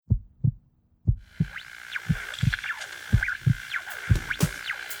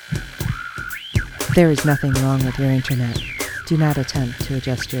There is nothing wrong with your internet. Do not attempt to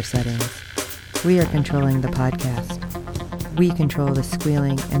adjust your settings. We are controlling the podcast. We control the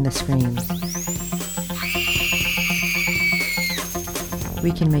squealing and the screams.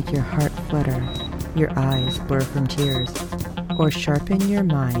 We can make your heart flutter, your eyes blur from tears, or sharpen your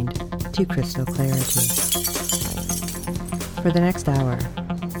mind to crystal clarity. For the next hour,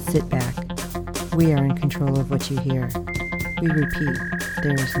 sit back. We are in control of what you hear. We repeat,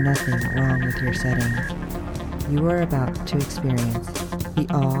 there is nothing wrong with your settings. You are about to experience the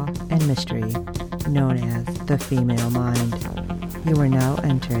awe and mystery known as the female mind. You are now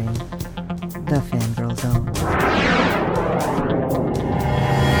entering the Fangirl Zone.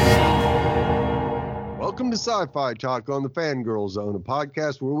 Welcome to Sci-Fi Talk on the Fangirl Zone, a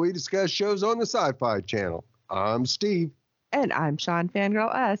podcast where we discuss shows on the Sci-Fi Channel. I'm Steve. And I'm Shawn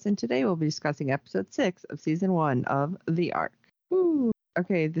Fangirl S, and today we'll be discussing episode 6 of season 1 of The Ark. Ooh.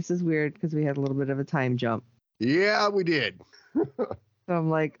 Okay, this is weird because we had a little bit of a time jump. Yeah, we did. So I'm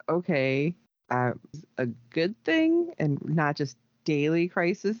like, okay, a good thing and not just daily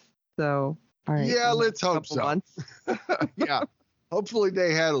crisis. So, all right. Yeah, let's hope so. Months. Yeah. Hopefully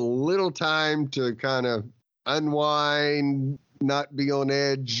they had a little time to kind of unwind, not be on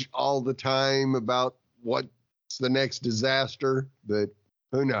edge all the time about what's the next disaster, but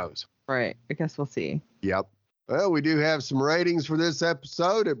who knows? Right. I guess we'll see. Yep. Well, we do have some ratings for this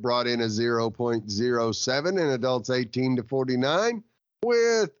episode. It brought in a 0.07 in adults 18 to 49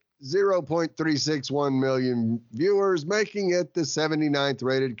 with 0.361 million viewers, making it the 79th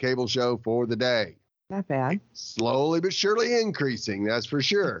rated cable show for the day. Not bad. Slowly but surely increasing, that's for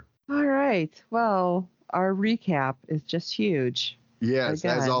sure. All right. Well, our recap is just huge. Yes,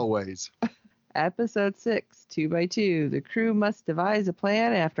 again. As always. Episode 6, 2x2. The crew must devise a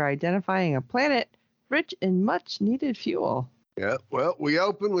plan after identifying a planet rich in much-needed fuel. Yeah, well, we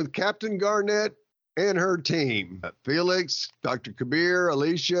open with Captain Garnett and her team. Felix, Dr. Kabir,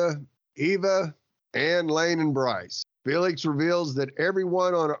 Alicia, Eva, and Lane and Bryce. Felix reveals that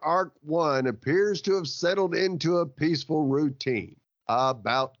everyone on Ark 1 appears to have settled into a peaceful routine.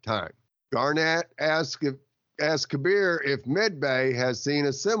 About time. Garnett asks Kabir if Medbay has seen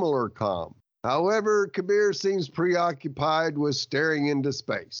a similar calm. However, Kabir seems preoccupied with staring into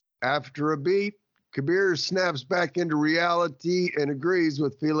space. After a beat, Kabir snaps back into reality and agrees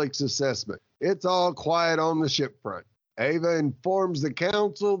with Felix's assessment. It's all quiet on the ship front. Ava informs the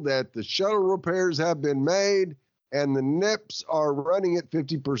council that the shuttle repairs have been made and the NEPs are running at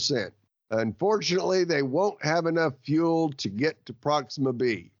 50%. Unfortunately, they won't have enough fuel to get to Proxima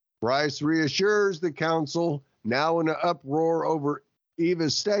B. Bryce reassures the council, now in an uproar over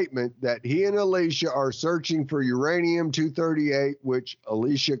Eva's statement, that he and Alicia are searching for uranium-238, which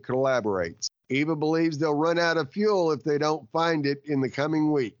Alicia collaborates. Eva believes they'll run out of fuel if they don't find it in the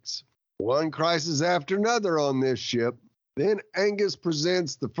coming weeks. One crisis after another on this ship. Then Angus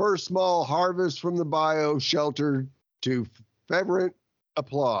presents the first small harvest from the bio shelter to fervent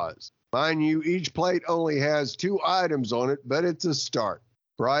applause. Mind you, each plate only has 2 items on it, but it's a start.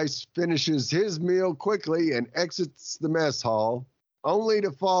 Bryce finishes his meal quickly and exits the mess hall, only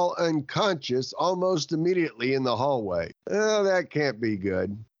to fall unconscious almost immediately in the hallway. Oh, that can't be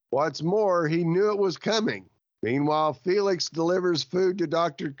good. What's more, he knew it was coming. Meanwhile, Felix delivers food to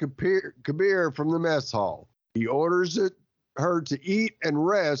Dr. Kabir from the mess hall. He orders her to eat and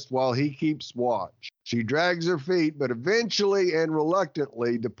rest while he keeps watch. She drags her feet, but eventually and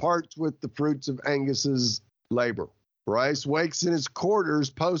reluctantly departs with the fruits of Angus's labor. Bryce wakes in his quarters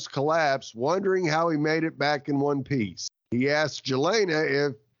post-collapse, wondering how he made it back in one piece. He asks Jelena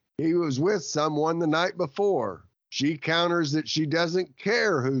if he was with someone the night before. She counters that she doesn't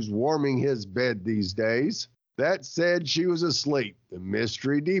care who's warming his bed these days. That said, she was asleep. The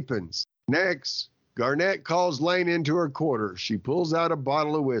mystery deepens. Next, Garnett calls Lane into her quarters. She pulls out a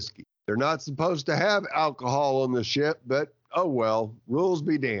bottle of whiskey. They're not supposed to have alcohol on the ship, but oh well, rules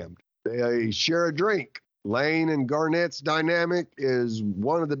be damned. They share a drink. Lane and Garnett's dynamic is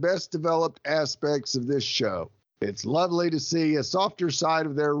one of the best developed aspects of this show. It's lovely to see a softer side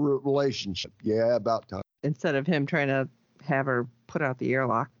of their relationship. Yeah, about time. Instead of him trying to have her put out the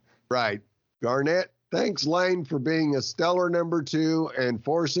airlock. Right. Garnett thanks Lane for being a stellar number 2 and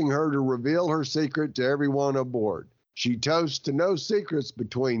forcing her to reveal her secret to everyone aboard. She toasts to no secrets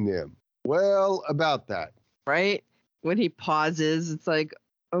between them. Well, about that. Right? When he pauses, it's like,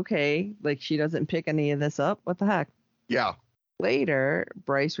 okay, like she doesn't pick any of this up. What the heck? Yeah. Later,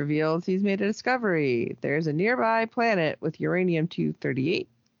 Bryce reveals he's made a discovery. There's a nearby planet with uranium-238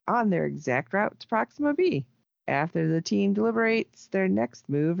 on their exact route to Proxima B. After the team deliberates their next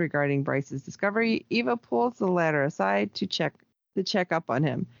move regarding Bryce's discovery, Eva pulls the ladder aside to check to check up on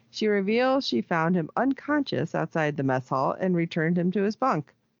him. She reveals she found him unconscious outside the mess hall and returned him to his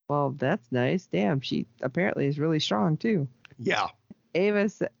bunk. Well, that's nice. Damn, she apparently is really strong, too. Yeah. Ava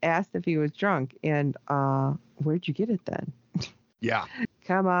asked if he was drunk, and, where'd you get it then? Yeah.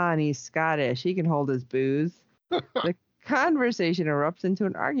 Come on, he's Scottish. He can hold his booze. The conversation erupts into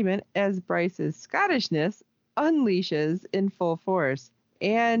an argument as Bryce's Scottishness unleashes in full force,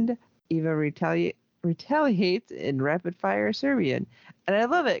 and Eva retaliates in rapid-fire Serbian. And I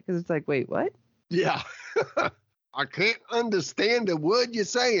love it, because it's like, wait, what? Yeah. I can't understand a word you're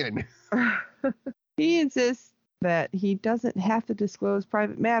saying. He insists that he doesn't have to disclose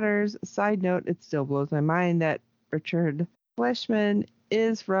private matters. Side note, it still blows my mind that Richard Fleshman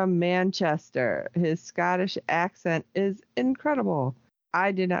is from Manchester. His Scottish accent is incredible.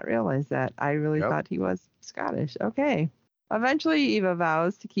 I did not realize that. I really thought he was Scottish. Okay. Eventually, Eva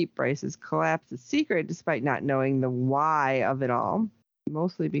vows to keep Bryce's collapse a secret despite not knowing the why of it all.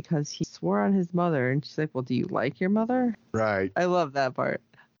 Mostly because he swore on his mother, and she's like, well, do you like your mother? Right. I love that part.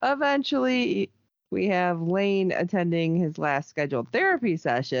 Eventually, we have Lane attending his last scheduled therapy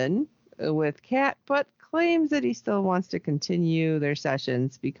session with Kat, but claims that he still wants to continue their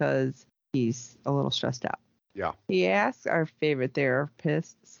sessions because he's a little stressed out. Yeah. He asks our favorite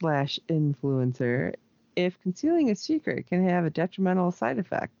therapist / influencer if concealing a secret can have a detrimental side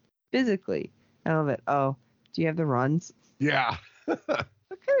effect physically. I love it. Oh, do you have the runs? Yeah. What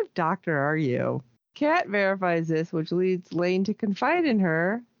kind of doctor are you? Kat verifies this, which leads Lane to confide in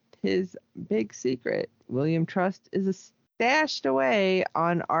her his big secret. William Trust is stashed away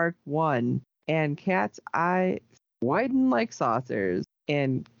on Arc 1, and Kat's eyes widen like saucers,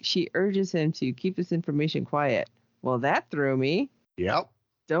 and she urges him to keep this information quiet. Well, that threw me. Yep.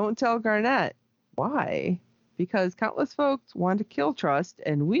 Don't tell Garnett. Why? Because countless folks want to kill Trust,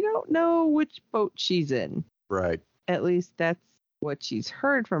 and we don't know which boat she's in. Right. At least that's what she's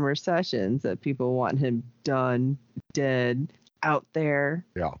heard from her sessions, that people want him done, dead, out there.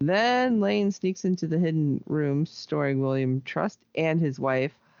 Yeah. Then Lane sneaks into the hidden room storing William Trust and his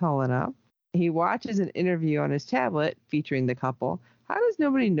wife, Helena. He watches an interview on his tablet featuring the couple. How does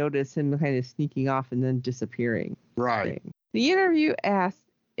nobody notice him kind of sneaking off and then disappearing? Right. The interview asks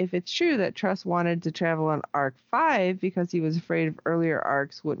if it's true that Trust wanted to travel on Arc 5 because he was afraid of earlier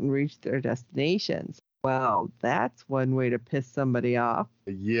arcs wouldn't reach their destinations. Well, that's one way to piss somebody off.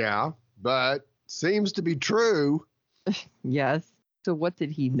 Yeah, but seems to be true. Yes. So what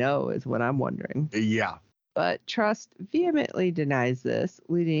did he know is what I'm wondering. Yeah. But Trust vehemently denies this,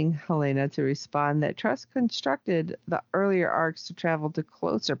 leading Helena to respond that Trust constructed the earlier arcs to travel to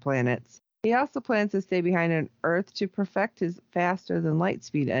closer planets. He also plans to stay behind on Earth to perfect his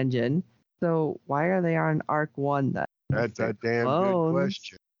faster-than-light-speed engine. So why are they on Arc 1 then? That's a damn good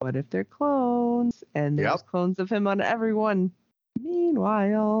question. What if they're clones? And there's clones of him on everyone.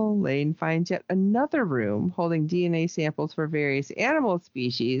 Meanwhile, Lane finds yet another room holding DNA samples for various animal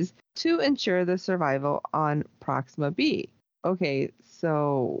species to ensure the survival on Proxima B. Okay,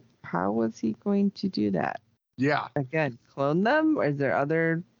 so how was he going to do that? Yeah. Again, clone them? Or is there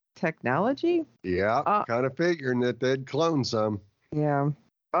other technology? Yeah, kind of figuring that they'd clone some. Yeah.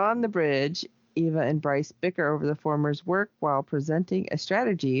 On the bridge, Eva and Bryce bicker over the former's work while presenting a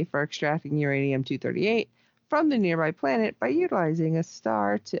strategy for extracting uranium-238 from the nearby planet by utilizing a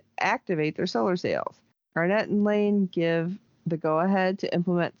star to activate their solar sails. Garnett and Lane give the go-ahead to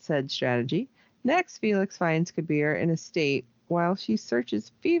implement said strategy. Next, Felix finds Kabir in a state while she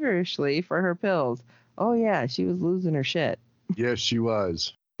searches feverishly for her pills. Oh yeah, she was losing her shit. Yes, she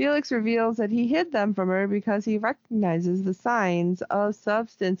was. Felix reveals that he hid them from her because he recognizes the signs of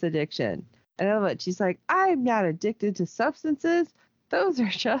substance addiction. And I love it. She's like, I'm not addicted to substances. Those are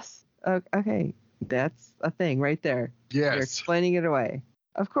just... Okay, that's a thing right there. Yes. You're explaining it away.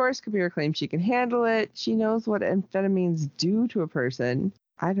 Of course, Kabir claims she can handle it. She knows what amphetamines do to a person.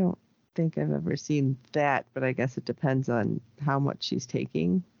 I don't think I've ever seen that, but I guess it depends on how much she's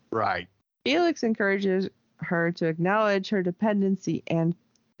taking. Right. Felix encourages her to acknowledge her dependency and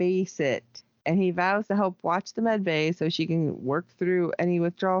face it. And he vows to help watch the medbay so she can work through any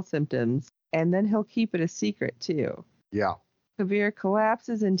withdrawal symptoms. And then he'll keep it a secret, too. Yeah. Kabir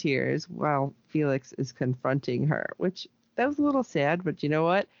collapses in tears while Felix is confronting her, which that was a little sad, but you know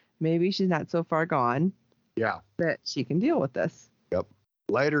what? Maybe she's not so far gone. Yeah. That she can deal with this. Yep.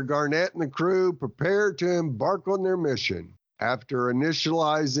 Later, Garnett and the crew prepare to embark on their mission. After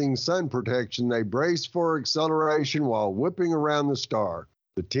initializing sun protection, they brace for acceleration while whipping around the star.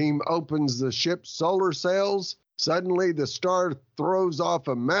 The team opens the ship's solar sails. Suddenly, the star throws off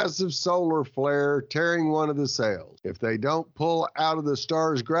a massive solar flare, tearing one of the sails. If they don't pull out of the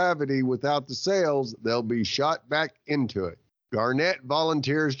star's gravity without the sails, they'll be shot back into it. Garnett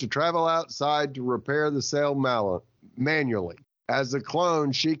volunteers to travel outside to repair the cell manually. As a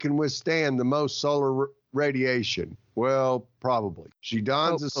clone, she can withstand the most solar radiation. Well, probably. She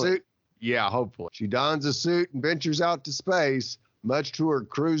dons a suit. Yeah, hopefully. She dons a suit and ventures out to space, much to her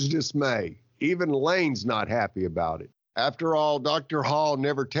crew's dismay. Even Lane's not happy about it. After all, Dr. Hall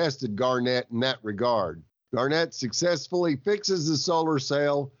never tested Garnett in that regard. Garnett successfully fixes the solar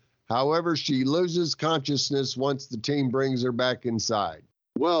sail. However, she loses consciousness once the team brings her back inside.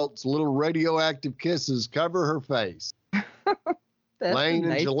 Welt's little radioactive kisses cover her face. Lane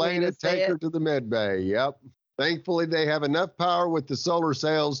and Jelena take her to the med bay. Yep. Thankfully, they have enough power with the solar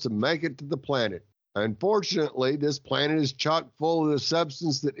sails to make it to the planet. Unfortunately, this planet is chock full of the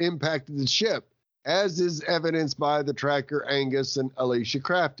substance that impacted the ship, as is evidenced by the tracker Angus and Alicia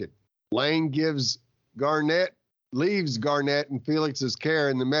Crafton. Lane leaves Garnett in Felix's care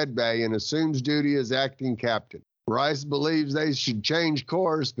in the med bay and assumes duty as acting captain. Bryce believes they should change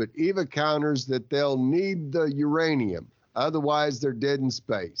course, but Eva counters that they'll need the uranium. Otherwise, they're dead in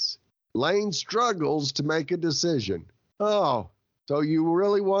space. Lane struggles to make a decision. Oh, so you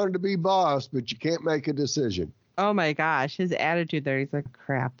really wanted to be boss, but you can't make a decision. Oh my gosh, his attitude there, he's like,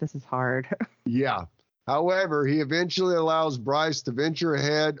 crap, this is hard. Yeah. However, he eventually allows Bryce to venture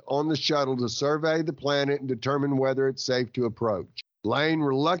ahead on the shuttle to survey the planet and determine whether it's safe to approach. Lane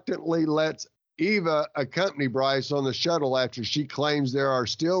reluctantly lets Eva accompany Bryce on the shuttle after she claims there are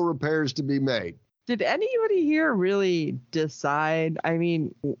still repairs to be made. Did anybody here really decide? I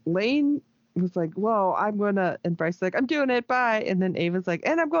mean, Lane was like, whoa, I'm going to, and Bryce's like, I'm doing it, bye. And then Ava's like,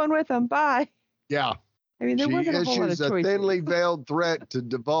 and I'm going with him, bye. Yeah. I mean, there wasn't a whole lot of choices. She issues a thinly veiled threat to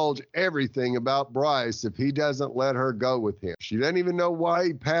divulge everything about Bryce if he doesn't let her go with him. She doesn't even know why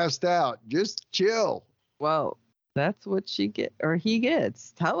he passed out. Just chill. Well, that's what he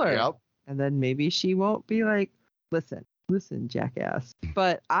gets. Tell her. Yep. And then maybe she won't be like, listen, jackass.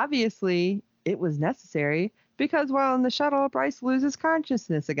 But obviously, it was necessary because while in the shuttle, Bryce loses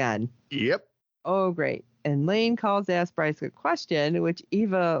consciousness again. Yep. Oh, great. And Lane calls to ask Bryce a question, which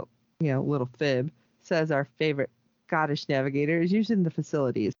Eva, little fib, says our favorite Scottish navigator is using the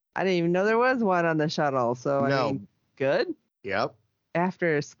facilities. I didn't even know there was one on the shuttle. So, no. I mean, good. Yep.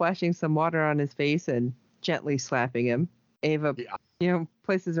 After splashing some water on his face and gently slapping him, Ava,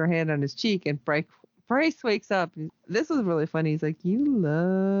 places her hand on his cheek and Bryce wakes up. This was really funny. He's like, you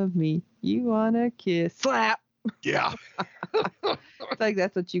love me. You want to kiss. Slap. Yeah. It's like,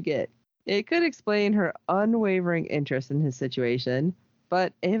 that's what you get. It could explain her unwavering interest in his situation,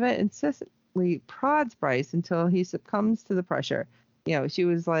 but Ava insistently prods Bryce until he succumbs to the pressure. She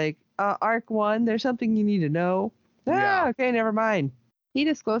was like, Arc 1, there's something you need to know. Yeah. Okay, never mind. He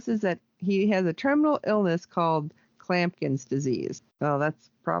discloses that he has a terminal illness called Klampkin's disease. Well, that's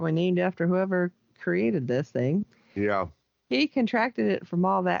probably named after whoever created this thing. Yeah. He contracted it from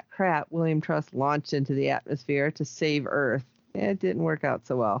all that crap William Trust launched into the atmosphere to save Earth. It didn't work out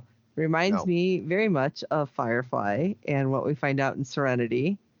so well. Reminds me very much of Firefly and what we find out in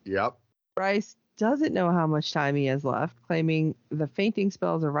Serenity. Yep. Bryce doesn't know how much time he has left, claiming the fainting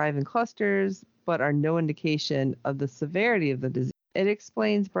spells arrive in clusters, but are no indication of the severity of the disease. It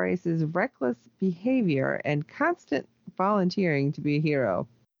explains Bryce's reckless behavior and constant volunteering to be a hero.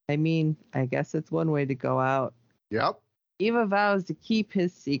 I mean, I guess it's one way to go out. Yep. Eva vows to keep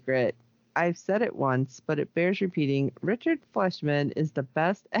his secret. I've said it once, but it bears repeating. Richard Fleshman is the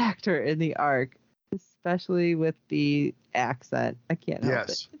best actor in the Ark, especially with the accent. I can't help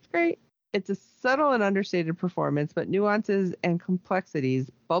it. It's great. It's a subtle and understated performance, but nuances and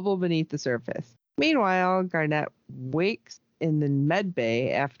complexities bubble beneath the surface. Meanwhile, Garnett wakes in the med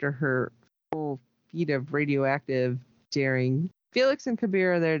bay after her full feat of radioactive daring. Felix and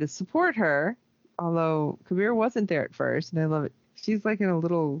Kabir are there to support her, although Kabir wasn't there at first, and I love it. She's like in a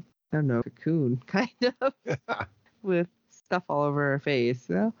little, I don't know, cocoon, kind of, with stuff all over her face.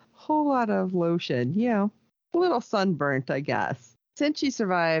 A whole lot of lotion, a little sunburnt, I guess. Since she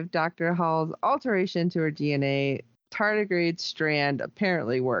survived, Dr. Hall's alteration to her DNA tardigrade strand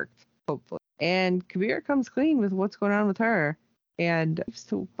apparently worked, hopefully. And Kabir comes clean with what's going on with her and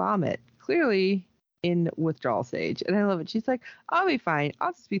to vomit, clearly in withdrawal stage. And I love it. She's like, I'll be fine.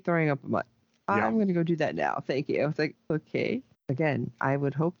 I'll just be throwing up a mutt. I'm going to go do that now. Thank you. I was like, okay. Again, I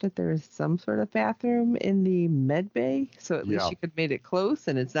would hope that there is some sort of bathroom in the med bay, so at least she could made it close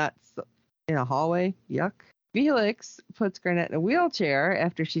and it's not in a hallway. Yuck. Felix puts Garnett in a wheelchair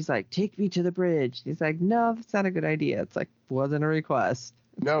after she's like, take me to the bridge. He's like, no, that's not a good idea. It's like, wasn't a request.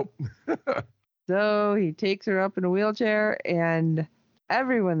 Nope. So he takes her up in a wheelchair and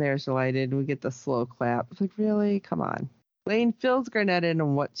everyone there's delighted. We get the slow clap. It's like, really? Come on. Lane fills Garnett in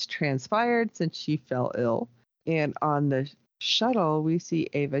on what's transpired since she fell ill. And on the shuttle, we see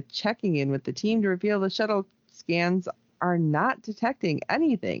Ava checking in with the team to reveal the shuttle scans are not detecting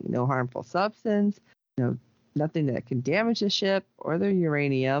anything. No harmful substance, nothing that can damage the ship or the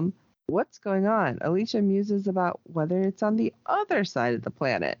uranium. What's going on? Alicia muses about whether it's on the other side of the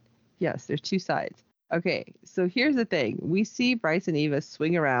planet. Yes, there's two sides. Okay, so here's the thing. We see Bryce and Eva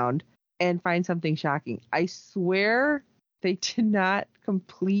swing around and find something shocking. I swear they did not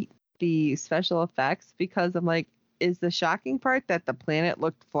complete the special effects because I'm like, is the shocking part that the planet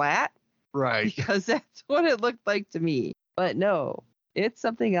looked flat? Right. Because that's what it looked like to me. But no, it's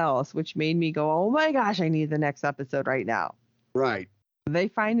something else, which made me go, oh my gosh, I need the next episode right now. Right. They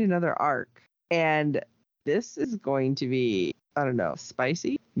find another arc, and this is going to be, I don't know,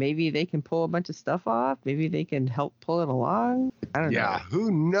 spicy. Maybe they can pull a bunch of stuff off. Maybe they can help pull it along. I don't know. Yeah,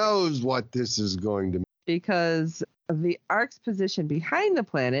 who knows what this is going to be. Because the arc's position behind the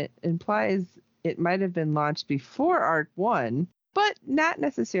planet implies it might have been launched before Arc 1, but not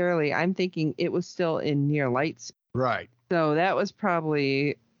necessarily. I'm thinking it was still in near light speed. Right. So that was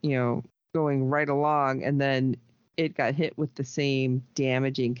probably, going right along, and then it got hit with the same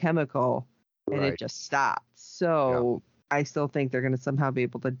damaging chemical, and Right. it just stopped. So I still think they're going to somehow be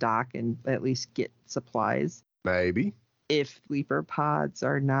able to dock and at least get supplies. Maybe. If sleeper pods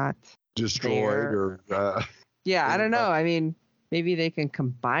are not Destroyed there. Yeah, I don't know. I mean, maybe they can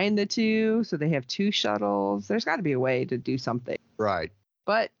combine the two so they have two shuttles. There's got to be a way to do something. Right.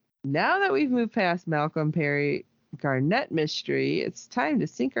 But now that we've moved past Malcolm Perry Garnett mystery, it's time to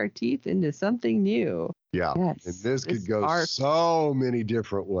sink our teeth into something new. Yeah. Yes, And this could go arc. so many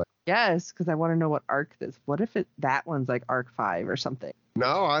different ways. Yes, because I want to know what arc this. What if that one's like Arc 5 or something?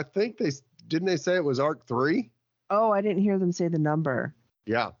 No, I think they say it was Arc 3? Oh, I didn't hear them say the number.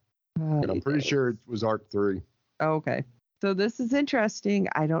 Yeah. And I'm pretty sure it was Arc 3. Oh, okay. So this is interesting.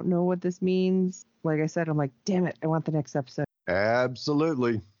 I don't know what this means. Like I said, I'm like, damn it, I want the next episode.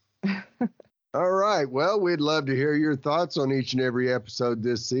 Absolutely. All right. Well, we'd love to hear your thoughts on each and every episode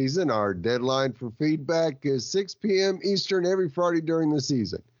this season. Our deadline for feedback is 6 p.m. Eastern every Friday during the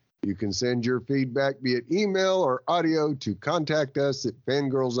season. You can send your feedback via email or audio to contact us at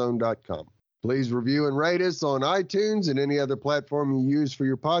fangirlzone.com. Please review and rate us on iTunes and any other platform you use for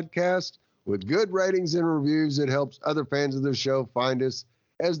your podcast. With good ratings and reviews, it helps other fans of the show find us,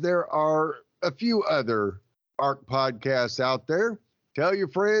 as there are a few other ARC podcasts out there. Tell your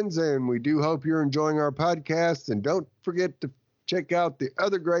friends, and we do hope you're enjoying our podcast. And don't forget to check out the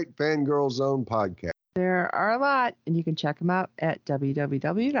other great Fangirl Zone podcast. There are a lot, and you can check them out at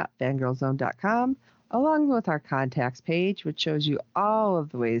www.fangirlzone.com, along with our contacts page, which shows you all of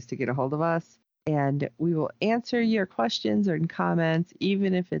the ways to get a hold of us. And we will answer your questions or comments,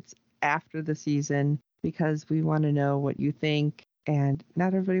 even if it's after the season, because we want to know what you think. And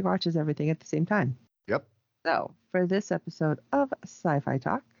not everybody watches everything at the same time. Yep. So, for this episode of Sci-Fi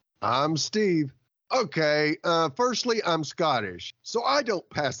Talk, I'm Steve. Okay, firstly, I'm Scottish, so I don't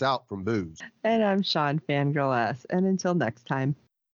pass out from booze. and I'm Shawn Fangirl S. And until next time.